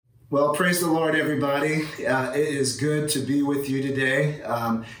Well, praise the Lord, everybody. It is good to be with you today.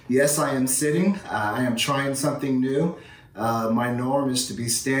 Yes, I am sitting. I am trying something new. My norm is to be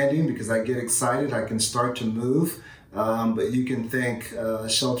standing because I get excited. I can start to move, but you can thank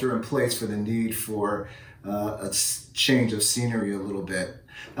Shelter in Place for the need for a change of scenery a little bit.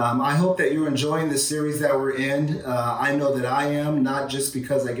 I hope that you're enjoying the series that we're in. I know that I am, not just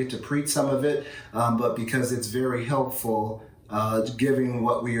because I get to preach some of it, but because it's very helpful given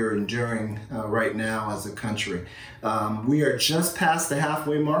what we are enduring right now as a country. We are just past the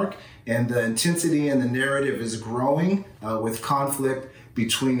halfway mark, and the intensity in the narrative is growing with conflict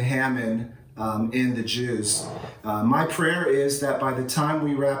between Haman and the Jews. My prayer is that by the time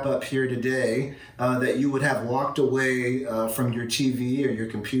we wrap up here today, that you would have walked away from your TV or your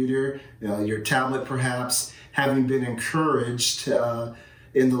computer, your tablet perhaps, having been encouraged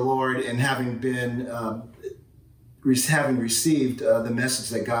in the Lord and having received the message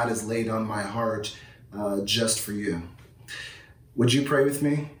that God has laid on my heart just for you. Would you pray with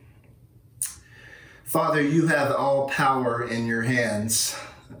me? Father, you have all power in your hands.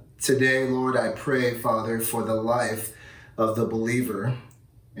 Today, Lord, I pray, Father, for the life of the believer.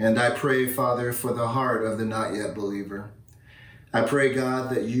 And I pray, Father, for the heart of the not yet believer. I pray,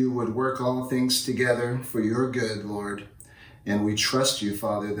 God, that you would work all things together for your good, Lord. And we trust you,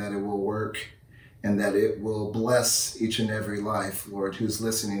 Father, that it will work and that it will bless each and every life, Lord, who's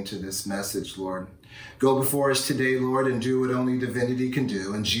listening to this message, Lord. Go before us today, Lord, and do what only divinity can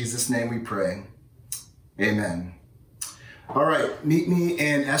do. In Jesus' name we pray. Amen. All right, meet me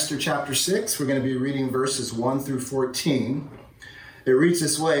in Esther chapter 6. We're going to be reading verses 1 through 14. It reads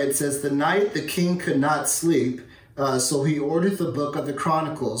this way. It says, "The night the king could not sleep, so he ordered the book of the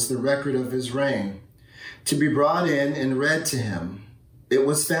Chronicles, the record of his reign, to be brought in and read to him. It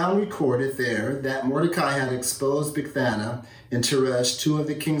was found recorded there that Mordecai had exposed Bigthana and Teresh, two of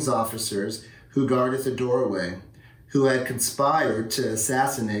the king's officers who guarded the doorway, who had conspired to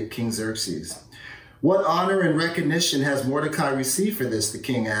assassinate King Xerxes. 'What honor and recognition has Mordecai received for this?' the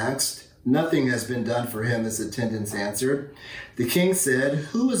king asked. 'Nothing has been done for him,' his attendants answered. The king said,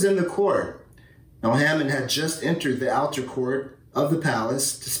 'Who is in the court?' Now Haman had just entered the outer court of the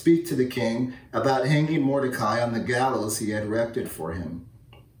palace to speak to the king about hanging Mordecai on the gallows he had erected for him.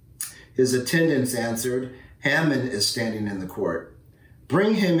 His attendants answered, 'Haman is standing in the court.'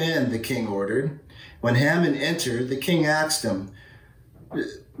 'Bring him in,' the king ordered. When Haman entered, the king asked him,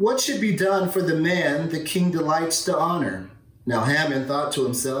 'What should be done for the man the king delights to honor?' Now Haman thought to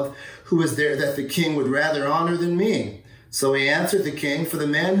himself, 'Who is there that the king would rather honor than me?' So he answered the king, 'For the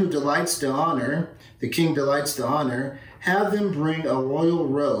man who delights to honor, the king delights to honor, have them bring a royal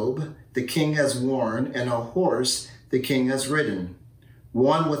robe the king has worn and a horse the king has ridden,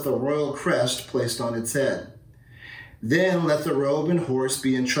 one with a royal crest placed on its head. Then let the robe and horse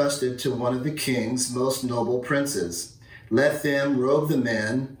be entrusted to one of the king's most noble princes. Let them robe the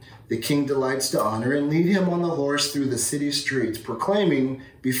man the king delights to honor and lead him on the horse through the city streets, proclaiming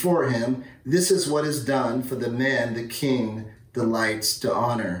before him, "This is what is done for the man the king delights to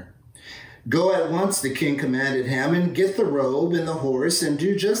honor." Go at once, the king commanded Haman, get the robe and the horse and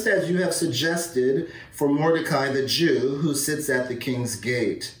do just as you have suggested for Mordecai the Jew who sits at the king's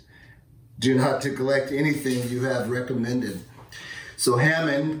gate. Do not neglect anything you have recommended. So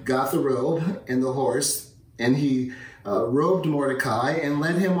Haman got the robe and the horse, and he robed Mordecai and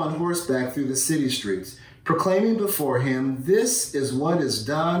led him on horseback through the city streets, proclaiming before him, "This is what is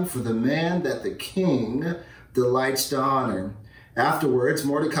done for the man that the king delights to honor." Afterwards,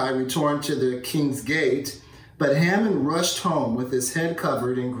 Mordecai returned to the king's gate, but Haman rushed home with his head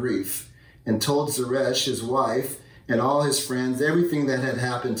covered in grief and told Zeresh, his wife, and all his friends everything that had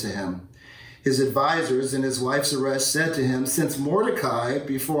happened to him. His advisors and his wife Zeresh said to him, "Since Mordecai,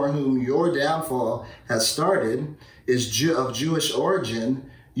 before whom your downfall has started, is of Jewish origin,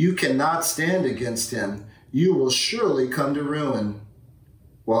 you cannot stand against him. You will surely come to ruin."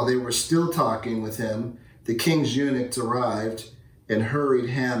 While they were still talking with him, the king's eunuchs arrived and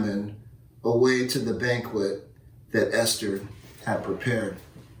hurried Haman away to the banquet that Esther had prepared.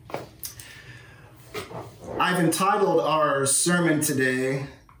 I've entitled our sermon today,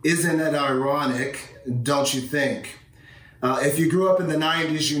 "Isn't it Ironic, Don't You Think?" If you grew up in the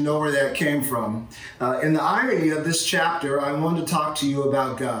 90s, you know where that came from. In the irony of this chapter, I want to talk to you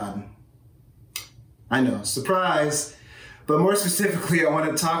about God. I know, surprise. But more specifically, I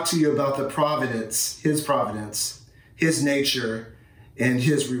want to talk to you about the providence, his nature, and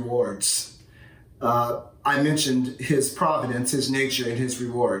his rewards. I mentioned his providence, his nature, and his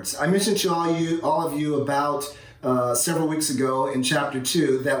rewards. I mentioned to all of you about several weeks ago in chapter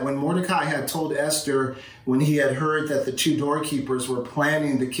 2 that when Mordecai had told Esther, when he had heard that the two doorkeepers were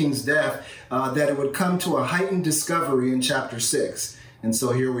planning the king's death, that it would come to a heightened discovery in chapter 6. And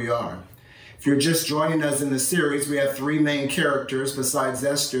so here we are. If you're just joining us in the series, we have three main characters besides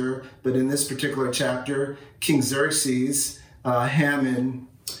Esther, but in this particular chapter, King Xerxes, Haman,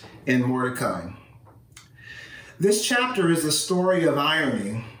 and Mordecai. This chapter is a story of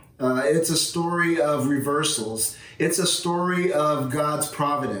irony. It's a story of reversals. It's a story of God's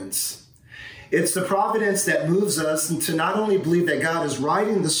providence. It's the providence that moves us to not only believe that God is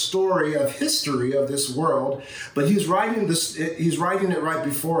writing the story of history of this world, but he's writing it right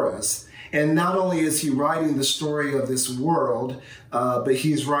before us. And not only is he writing the story of this world, but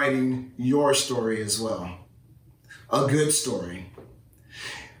he's writing your story as well. A good story.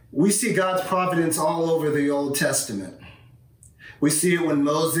 We see God's providence all over the Old Testament. We see it when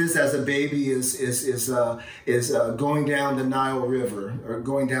Moses, as a baby, is going down the Nile River, or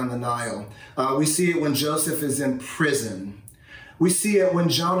going down the Nile. We see it when Joseph is in prison. We see it when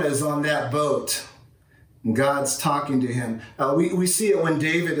Jonah is on that boat. God's talking to him. We see it when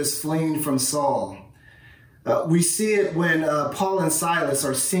David is fleeing from Saul. We see it when Paul and Silas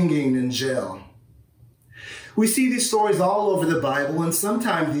are singing in jail. We see these stories all over the Bible, and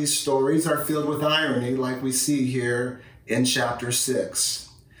sometimes these stories are filled with irony, like we see here in chapter 6.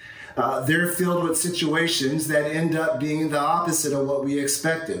 They're filled with situations that end up being the opposite of what we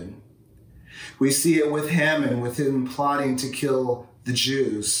expected. We see it with Haman, with him plotting to kill the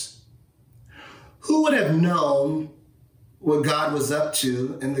Jews. Who would have known what God was up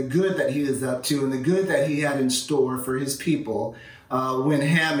to and the good that he is up to and the good that he had in store for his people when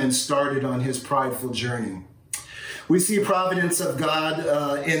Haman started on his prideful journey? We see providence of God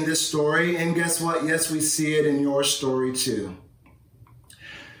in this story, and guess what? Yes, we see it in your story too.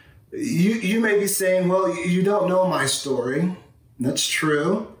 You may be saying, well, you don't know my story. That's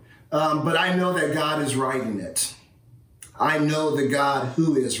true, but I know that God is writing it. I know the God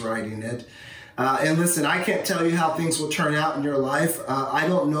who is writing it. And listen, I can't tell you how things will turn out in your life. I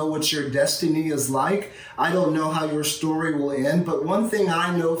don't know what your destiny is like. I don't know how your story will end. But one thing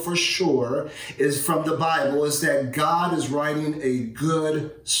I know for sure is from the Bible is that God is writing a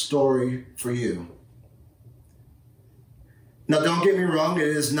good story for you. Now, don't get me wrong. It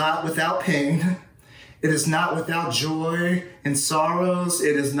is not without pain. It is not without joy and sorrows.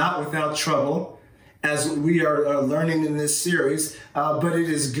 It is not without trouble, as we are learning in this series, but it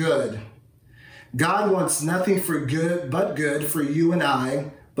is good. God wants nothing but good for you and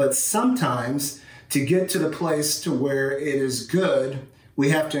I, but sometimes to get to the place to where it is good, we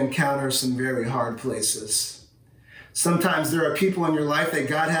have to encounter some very hard places. Sometimes there are people in your life that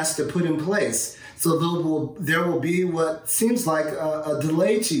God has to put in place. So there will be what seems like a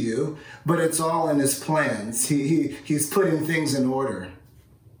delay to you, but it's all in his plans. He's putting things in order.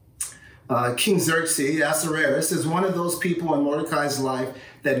 King Xerxes, Ahasuerus, is one of those people in Mordecai's life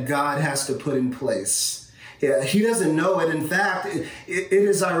that God has to put in place. He doesn't know it. In fact, it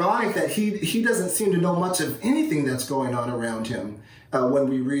is ironic that he doesn't seem to know much of anything that's going on around him when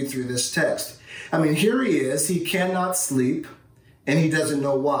we read through this text. I mean, here he is. He cannot sleep, and he doesn't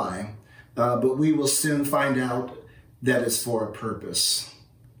know why. But we will soon find out that it's for a purpose.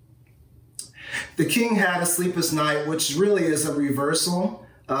 The king had a sleepless night, which really is a reversal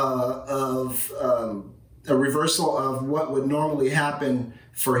of what would normally happen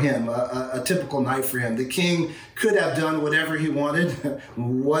for him, a typical night for him. The king could have done whatever he wanted,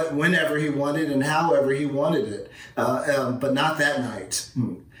 whenever he wanted, and however he wanted it, but not that night.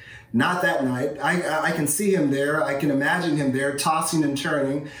 Not that night. I can see him there. I can imagine him there tossing and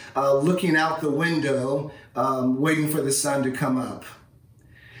turning, looking out the window, waiting for the sun to come up.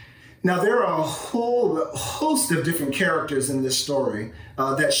 Now, there are a whole host of different characters in this story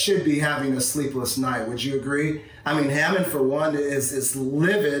that should be having a sleepless night. Would you agree? I mean, Haman, for one, is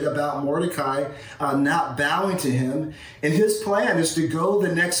livid about Mordecai not bowing to him. And his plan is to go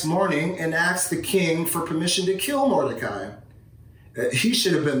the next morning and ask the king for permission to kill Mordecai. He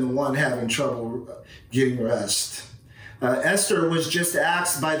should have been the one having trouble getting rest. Esther was just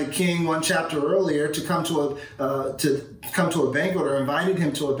asked by the king one chapter earlier to come to a banquet, or invited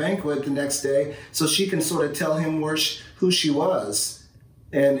him to a banquet the next day, so she can sort of tell him who she was,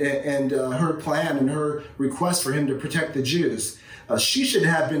 and her plan and her request for him to protect the Jews. She should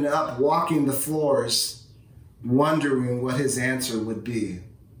have been up walking the floors, wondering what his answer would be.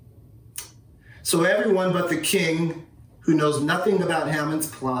 So everyone but the king, who knows nothing about Haman's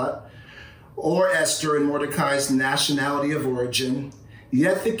plot, or Esther and Mordecai's nationality of origin,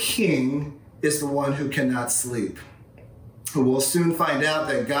 yet the king is the one who cannot sleep. We'll soon find out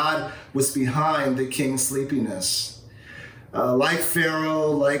that God was behind the king's sleepiness. Like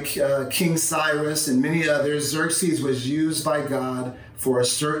Pharaoh, like King Cyrus, and many others, Xerxes was used by God for a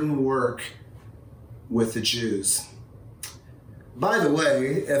certain work with the Jews. By the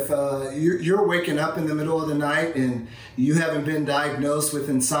way, if you're waking up in the middle of the night and you haven't been diagnosed with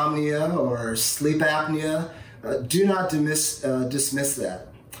insomnia or sleep apnea, do not dismiss that.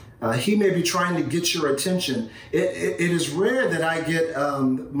 He may be trying to get your attention. It is rare that I get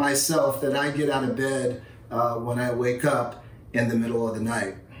that I get out of bed when I wake up in the middle of the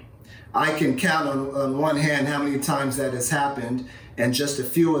night. I can count on one hand how many times that has happened, and just a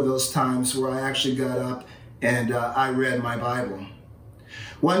few of those times where I actually got up and I read my Bible.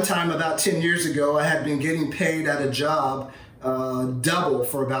 One time about 10 years ago, I had been getting paid at a job double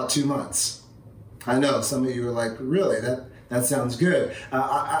for about 2 months. I know some of you are like, really? That sounds good.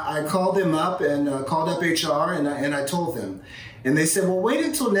 I called them up and called up HR and I told them. And they said, well, wait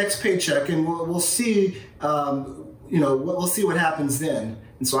until next paycheck and we'll see, we'll see what happens then.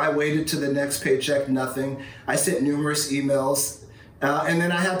 And so I waited to the next paycheck, nothing. I sent numerous emails and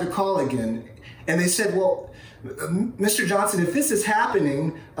then I had to call again. And they said, well, Mr. Johnson, if this is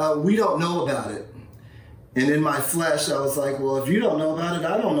happening, we don't know about it. And in my flesh, I was like, well, if you don't know about it,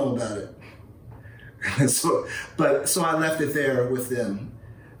 I don't know about it. So I left it there with them.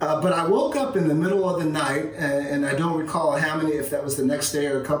 But I woke up in the middle of the night, and I don't recall how many, if that was the next day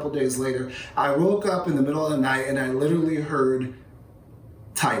or a couple days later. I woke up in the middle of the night, and I literally heard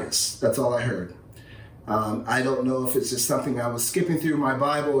Titus. That's all I heard. I don't know if it's just something I was skipping through my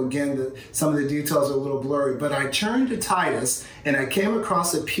Bible. Again, some of the details are a little blurry, but I turned to Titus and I came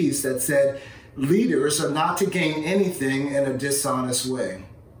across a piece that said, leaders are not to gain anything in a dishonest way.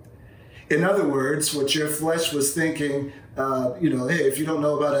 In other words, what your flesh was thinking, hey, if you don't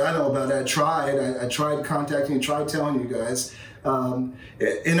know about it, I know about it. I tried contacting you, tried telling you guys.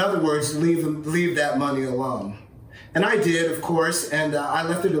 In other words, leave that money alone. And I did, of course, and I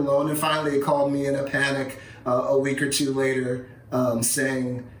left it alone. And finally, it called me in a panic a week or two later,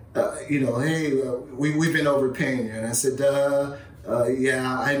 saying, hey, we've been overpaying you. And I said,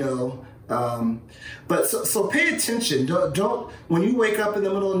 yeah, I know. But so pay attention. Don't when you wake up in the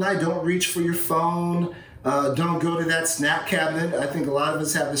middle of the night, don't reach for your phone. Don't go to that snack cabinet. I think a lot of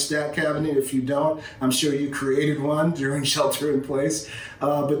us have the snack cabinet. If you don't, I'm sure you created one during shelter in place.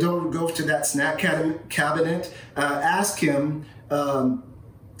 But don't go to that snack cabinet. Ask him,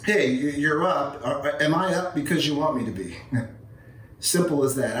 hey, you're up. Am I up because you want me to be? Simple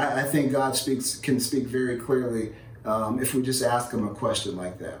as that. I think God can speak very clearly if we just ask him a question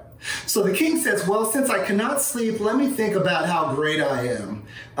like that. So the king says, well, since I cannot sleep, let me think about how great I am.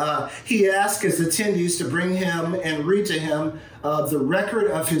 He asked his attendees to bring him and read to him the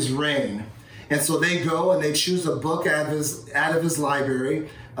record of his reign. And so they go and they choose a book out of his library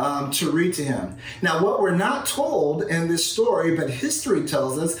to read to him. Now, what we're not told in this story, but history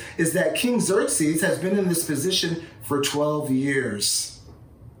tells us, is that King Xerxes has been in this position for 12 years.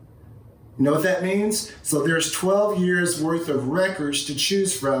 You know what that means? So there's 12 years worth of records to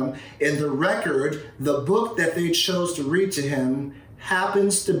choose from. And the record, the book that they chose to read to him,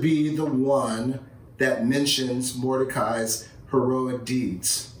 happens to be the one that mentions Mordecai's heroic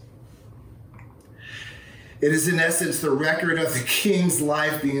deeds. It is in essence the record of the king's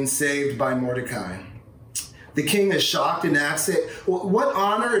life being saved by Mordecai. The king is shocked and asks, what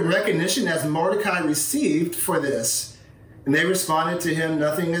honor and recognition has Mordecai received for this? And they responded to him,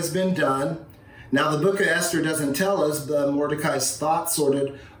 nothing has been done. Now, the book of Esther doesn't tell us Mordecai's thoughts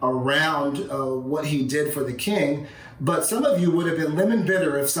sorted around what he did for the king, but some of you would have been lemon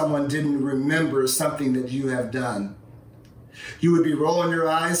bitter if someone didn't remember something that you have done. You would be rolling your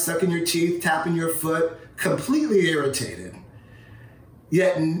eyes, sucking your teeth, tapping your foot, completely irritated.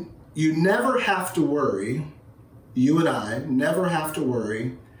 Yet you never have to worry, you and I never have to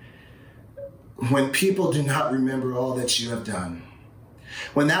worry when people do not remember all that you have done.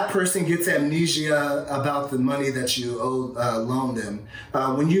 When that person gets amnesia about the money that you loaned them,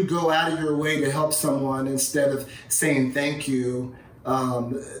 when you go out of your way to help someone instead of saying thank you,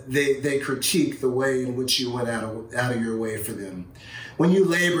 they critique the way in which you went out of your way for them. When you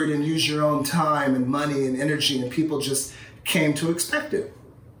labored and used your own time and money and energy and people just came to expect it.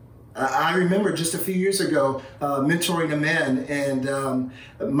 I remember just a few years ago mentoring a man, and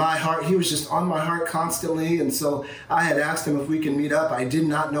my heart, he was just on my heart constantly. And so I had asked him if we can meet up. I did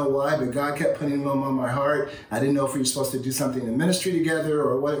not know why, but God kept putting him on my heart. I didn't know if we were supposed to do something in ministry together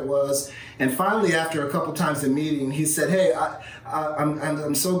or what it was. And finally, after a couple times of meeting, he said, hey,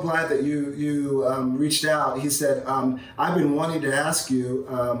 I'm so glad that you reached out. He said, I've been wanting to ask you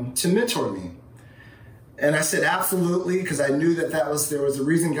to mentor me. And I said, absolutely, because I knew that there was a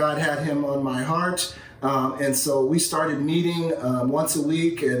reason God had him on my heart. And so we started meeting once a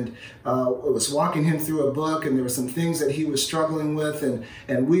week, and I was walking him through a book, and there were some things that he was struggling with, and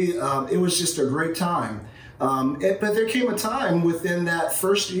it was just a great time. But there came a time within that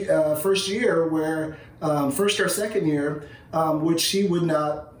first year where first or second year, which he would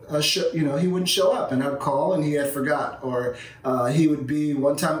not. He wouldn't show up, and I'd call and he had forgot, or he would be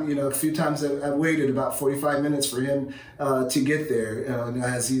one time, a few times I waited about 45 minutes for him to get there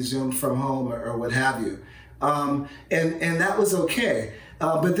as he zoomed from home or what have you. And that was okay.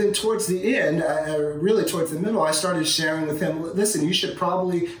 But then towards the end, really towards the middle, I started sharing with him, listen, you should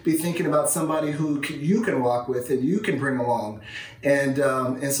probably be thinking about somebody who you can walk with and you can bring along. And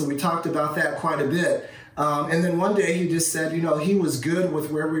so we talked about that quite a bit. And then one day he just said, he was good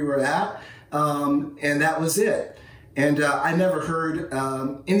with where we were at, and that was it. And I never heard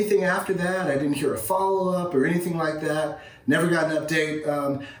anything after that. I didn't hear a follow-up or anything like that. Never got an update.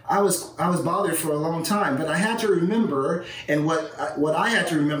 I was bothered for a long time, but I had to remember, and what I had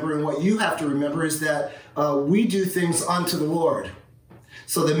to remember and what you have to remember is that we do things unto the Lord.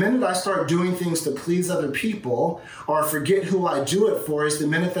 So the minute I start doing things to please other people or forget who I do it for is the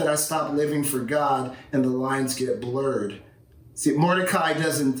minute that I stop living for God and the lines get blurred. See, Mordecai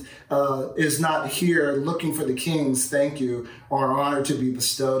is not here looking for the king's thank you or honor to be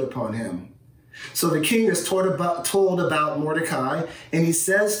bestowed upon him. So the king is told about Mordecai, and he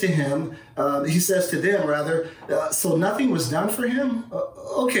says to them, so nothing was done for him?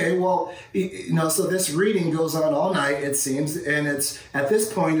 Okay, well, so this reading goes on all night, it seems, and at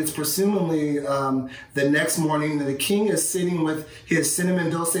this point, it's presumably the next morning that the king is sitting with his cinnamon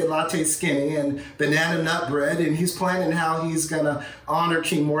dulce latte skinny and banana nut bread, and he's planning how he's going to honor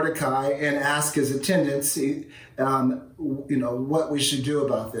King Mordecai and ask his attendants, what we should do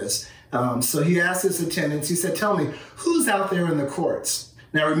about this. So he asked his attendants, he said, tell me, who's out there in the courts?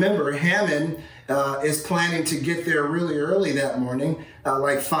 Now remember, Haman is planning to get there really early that morning,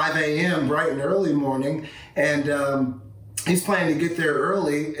 like 5 a.m., bright and early morning. And he's planning to get there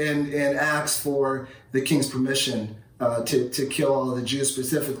early and ask for the king's permission to kill all of the Jews,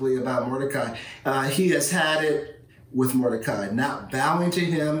 specifically about Mordecai. He has had it with Mordecai, not bowing to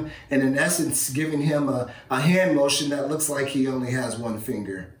him, and in essence giving him a hand motion that looks like he only has one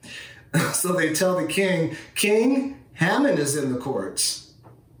finger. So they tell the king, King, Haman is in the courts.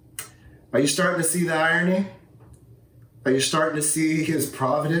 Are you starting to see the irony? Are you starting to see his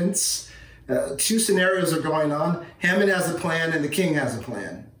providence? Two scenarios are going on. Haman has a plan and the king has a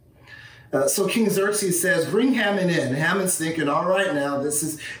plan. So King Xerxes says, bring Haman in. Haman's thinking, all right, now this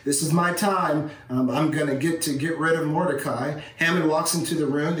is my time. I'm going to get rid of Mordecai. Haman walks into the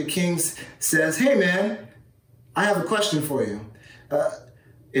room. The king says, hey, man, I have a question for you.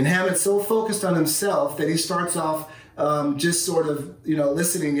 And Haman's so focused on himself that he starts off just sort of,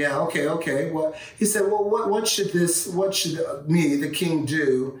 listening. Yeah, okay. Well, he said, well, what should me, the king,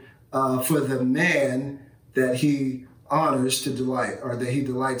 do for the man that he honors to delight, or that he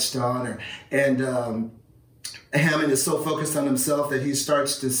delights to honor? And Haman is so focused on himself that he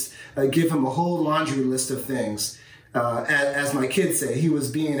starts to give him a whole laundry list of things. As my kids say, he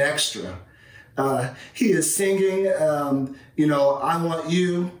was being extra. He is singing, I want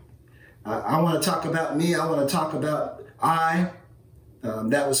you. I want to talk about me. I want to talk about I.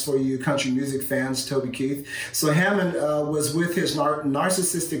 That was for you country music fans, Toby Keith. So Haman was with his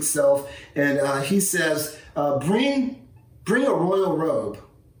narcissistic self, and he says, bring a royal robe.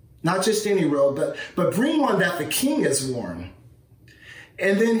 Not just any robe, but bring one that the king has worn.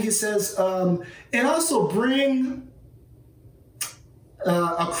 And then he says, and also bring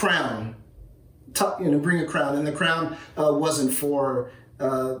a crown. Bring a crown. And the crown wasn't for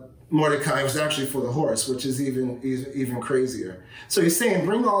Mordecai, it was actually for the horse, which is even crazier. So he's saying,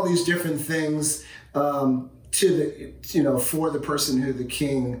 bring all these different things for the person who the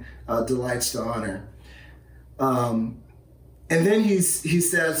king delights to honor. And then he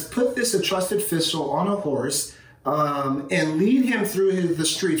says, put this a trusted official on a horse and lead him through the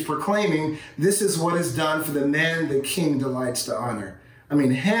streets, proclaiming, this is what is done for the man the king delights to honor. I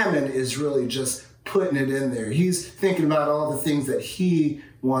mean, Haman is really just putting it in there. He's thinking about all the things that he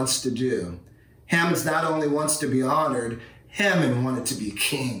wants to do. Haman not only wants to be honored, Haman wanted to be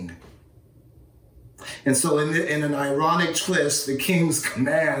king. And so in an ironic twist, the king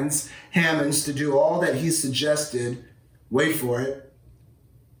commands Haman to do all that he suggested, wait for it,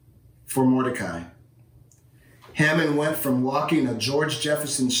 for Mordecai. Haman went from walking a George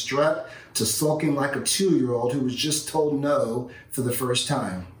Jefferson strut to sulking like a 2-year-old who was just told no for the first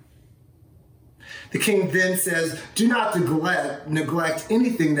time. The king then says, do not neglect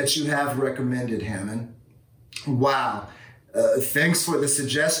anything that you have recommended, Haman. Wow. Thanks for the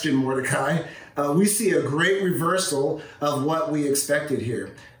suggestion, Mordecai. We see a great reversal of what we expected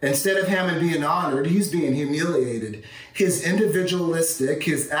here. Instead of Haman being honored, he's being humiliated. His individualistic,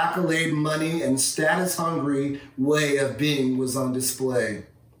 his accolade, money, and status-hungry way of being was on display.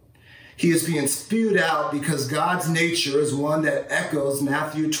 He is being spewed out because God's nature is one that echoes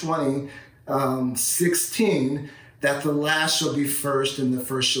Matthew 20:16, that the last shall be first and the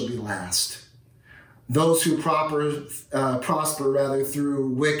first shall be last. Those who prosper through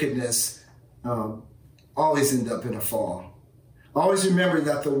wickedness always end up in a fall. Always remember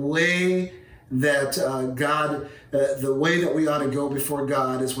that the way that the way that we ought to go before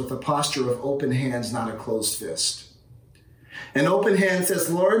God is with a posture of open hands, not a closed fist. An open hand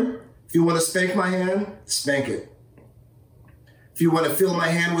says, Lord, if you want to spank my hand, spank it. If you want to fill my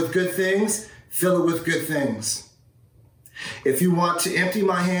hand with good things, fill it with good things. If you want to empty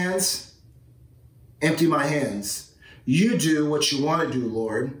my hands, empty my hands. You do what you want to do,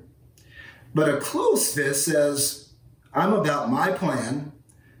 Lord. But a closed fist says, I'm about my plan.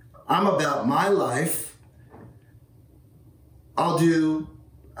 I'm about my life. I do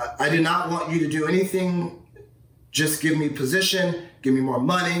not want you to do anything. Just give me position, give me more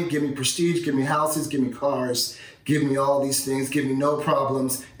money, give me prestige, give me houses, give me cars, give me all these things, give me no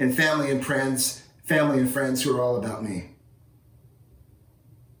problems, and family and friends who are all about me.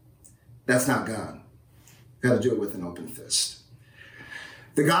 That's not God. Got to do it with an open fist.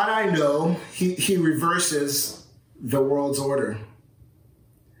 The God I know, he reverses the world's order.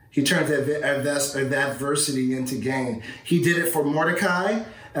 He turns adversity into gain. He did it for Mordecai,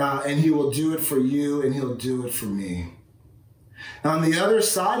 and he will do it for you, and he'll do it for me. On the other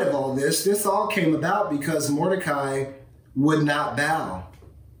side of all this all came about because Mordecai would not bow.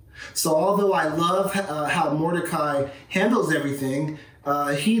 So although I love how Mordecai handles everything,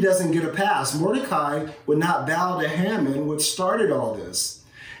 he doesn't get a pass. Mordecai would not bow to Haman, which started all this.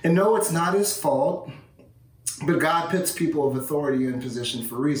 And no, it's not his fault, but God puts people of authority in position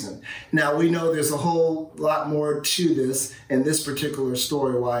for a reason. Now, we know there's a whole lot more to this in this particular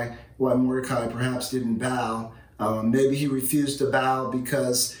story, why Mordecai perhaps didn't bow. Maybe he refused to bow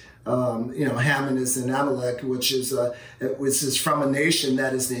because Haman is an Amalek, which is from a nation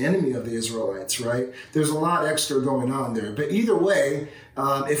that is the enemy of the Israelites, right? There's a lot extra going on there. But either way,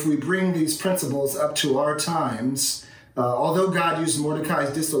 if we bring these principles up to our times, although God used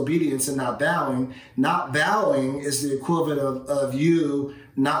Mordecai's disobedience and not bowing is the equivalent of you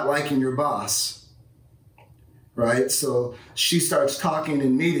not liking your boss. Right? So she starts talking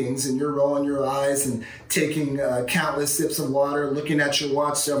in meetings and you're rolling your eyes and taking countless sips of water, looking at your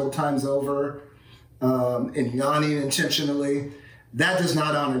watch several times over, and yawning intentionally. That does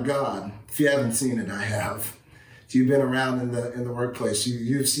not honor God. If you haven't seen it, I have. If you've been around in the workplace,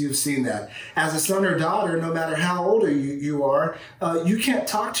 you've seen that. As a son or daughter, no matter how old you are, you can't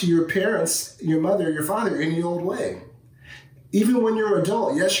talk to your parents, your mother, your father, any old way. Even when you're an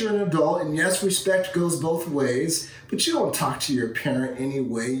adult, yes, you're an adult, and yes, respect goes both ways, but you don't talk to your parent any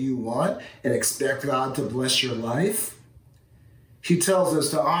way you want and expect God to bless your life. He tells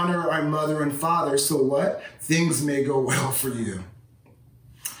us to honor our mother and father, so what? Things may go well for you.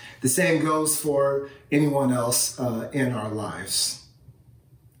 The same goes for anyone else in our lives.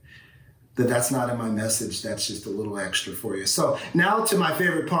 That's not in my message. That's just a little extra for you. So now to my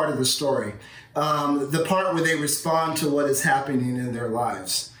favorite part of the story, the part where they respond to what is happening in their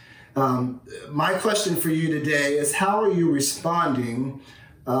lives. My question for you today is, how are you responding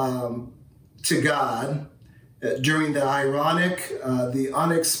to God during the ironic, the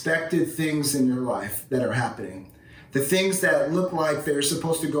unexpected things in your life that are happening? The things that look like they're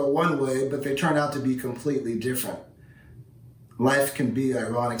supposed to go one way, but they turn out to be completely different. Life can be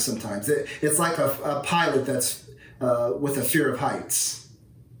ironic sometimes. It's like a pilot that's with a fear of heights.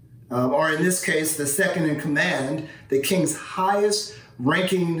 Or in this case, the second in command, the king's highest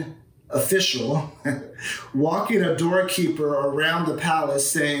ranking official, walking a doorkeeper around the palace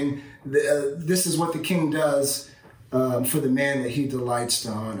saying, this is what the king does for the man that he delights to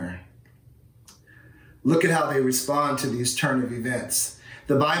honor. Look at how they respond to these turn of events.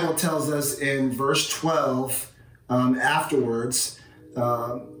 The Bible tells us in verse 12, afterwards,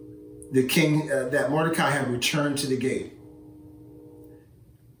 the king, that Mordecai had returned to the gate.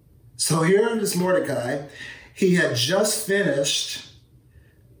 So here is Mordecai. He had just finished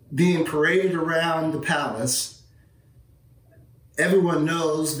being paraded around the palace. Everyone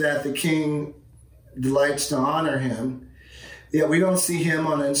knows that the king delights to honor him. Yet we don't see him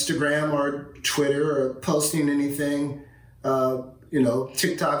on Instagram or Twitter or posting anything,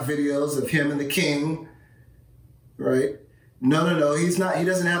 TikTok videos of him and the king. Right? No. He's not. He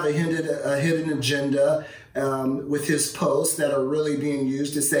doesn't have a hidden agenda with his posts that are really being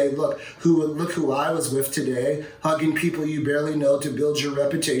used to say, look who I was with today, hugging people you barely know to build your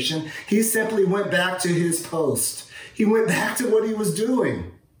reputation. He simply went back to his post. He went back to what he was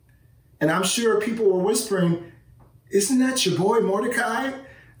doing. And I'm sure people were whispering, isn't that your boy Mordecai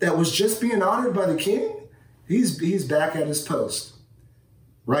that was just being honored by the king? He's back at his post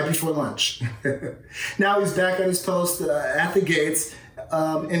right before lunch. Now he's back at his post at the gates,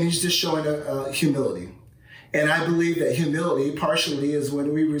 and he's just showing humility. And I believe that humility partially is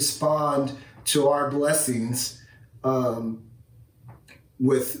when we respond to our blessings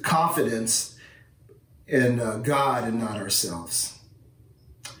with confidence in God and not ourselves.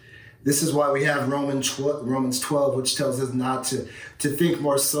 This is why we have Romans 12, which tells us not to think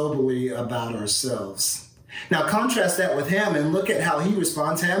more soberly about ourselves. Now, contrast that with Haman. Look at how he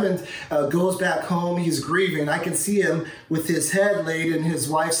responds. Haman goes back home. He's grieving. I can see him with his head laid in his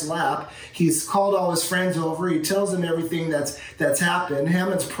wife's lap. He's called all his friends over. He tells them everything that's happened.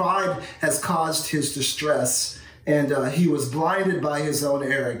 Haman's pride has caused his distress, and he was blinded by his own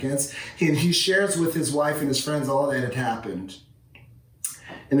arrogance. And he shares with his wife and his friends all that had happened.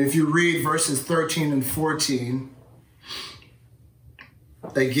 And if you read verses 13 and 14,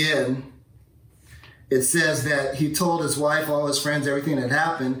 again, it says that he told his wife, all his friends, everything that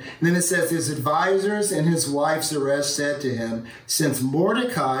happened. And then it says his advisors and his wife's arrest said to him, since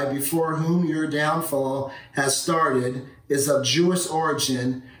Mordecai, before whom your downfall has started, is of Jewish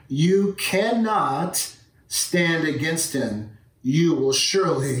origin, you cannot stand against him. You will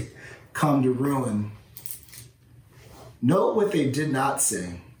surely come to ruin. Note what they did not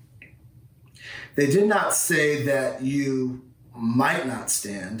say. They did not say that you might not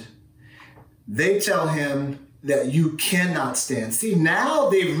stand. They tell him that you cannot stand. See, now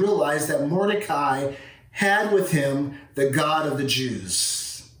they've realized that Mordecai had with him the God of the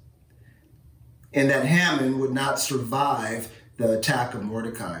Jews, and that Haman would not survive the attack of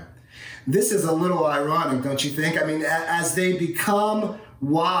Mordecai. This is a little ironic, don't you think? I mean, as they become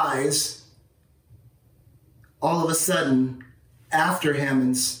wise, all of a sudden, after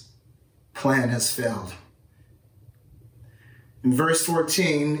Haman's plan has failed. In verse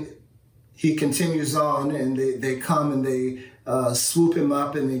 14, he continues on, and they come and they swoop him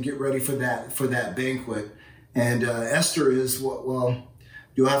up and they get ready for that banquet. And Esther is, well,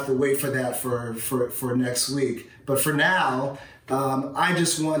 you'll have to wait for that for next week. But for now, I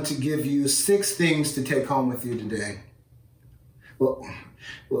just want to give you 6 things to take home with you today. Well,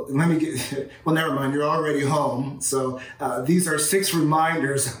 never mind. You're already home. So these are 6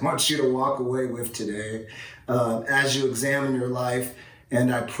 reminders I want you to walk away with today as you examine your life,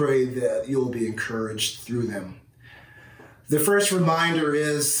 and I pray that you'll be encouraged through them. The first reminder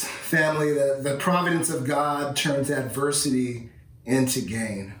is, family, that the providence of God turns adversity into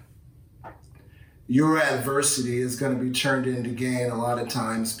gain. Your adversity is going to be turned into gain a lot of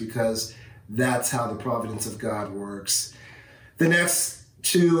times because that's how the providence of God works. The next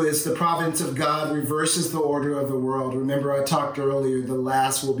 2 is the providence of God reverses the order of the world. Remember, I talked earlier, the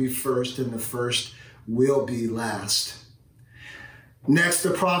last will be first and the first will be last. Next, the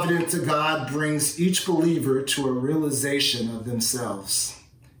providence of God brings each believer to a realization of themselves.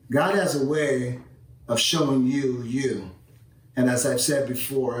 God has a way of showing you, you. And as I've said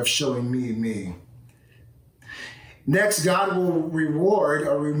before, of showing me, me. Next, God will reward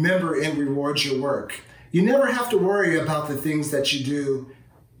or remember and reward your work. You never have to worry about the things that you do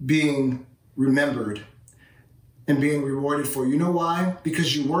being remembered and being rewarded for. You know why?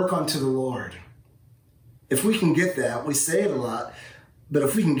 Because you work unto the Lord. If we can get that, we say it a lot, but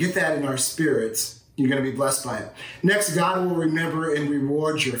if we can get that in our spirits, you're going to be blessed by it. Next, God will remember and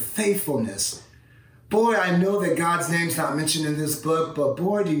reward your faithfulness. Boy, I know that God's name's not mentioned in this book, but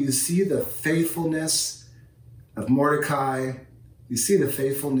boy, do you see the faithfulness of Mordecai. You see the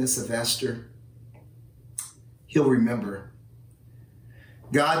faithfulness of Esther. He'll remember.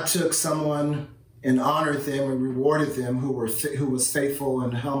 God took someone and honored them and rewarded them who was faithful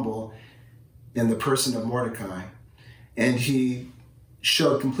and humble in the person of Mordecai. And he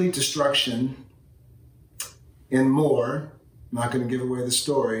showed complete destruction and more, I'm not going to give away the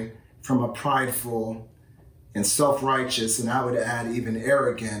story, from a prideful and self-righteous, and I would add even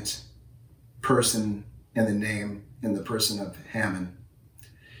arrogant person in the person of Haman.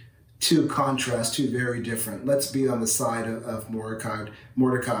 2 contrasts, 2 very different. Let's be on the side of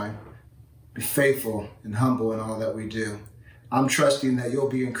Mordecai. Be faithful and humble in all that we do. I'm trusting that you'll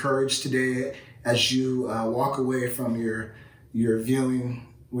be encouraged today as you walk away from your viewing,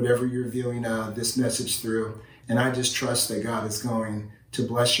 whatever you're viewing this message through. And I just trust that God is going to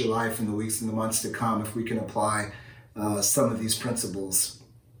bless your life in the weeks and the months to come if we can apply some of these principles.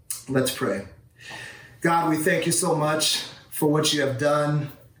 Let's pray. God, we thank you so much for what you have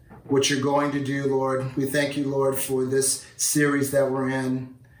done, what you're going to do, Lord. We thank you, Lord, for this series that we're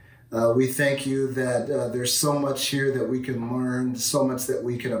in. We thank you that there's so much here that we can learn, so much that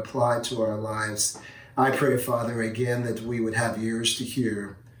we can apply to our lives. I pray, Father, again, that we would have ears to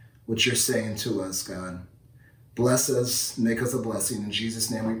hear what you're saying to us, God. Bless us, make us a blessing. In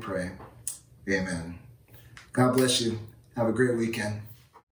Jesus' name we pray. Amen. God bless you. Have a great weekend.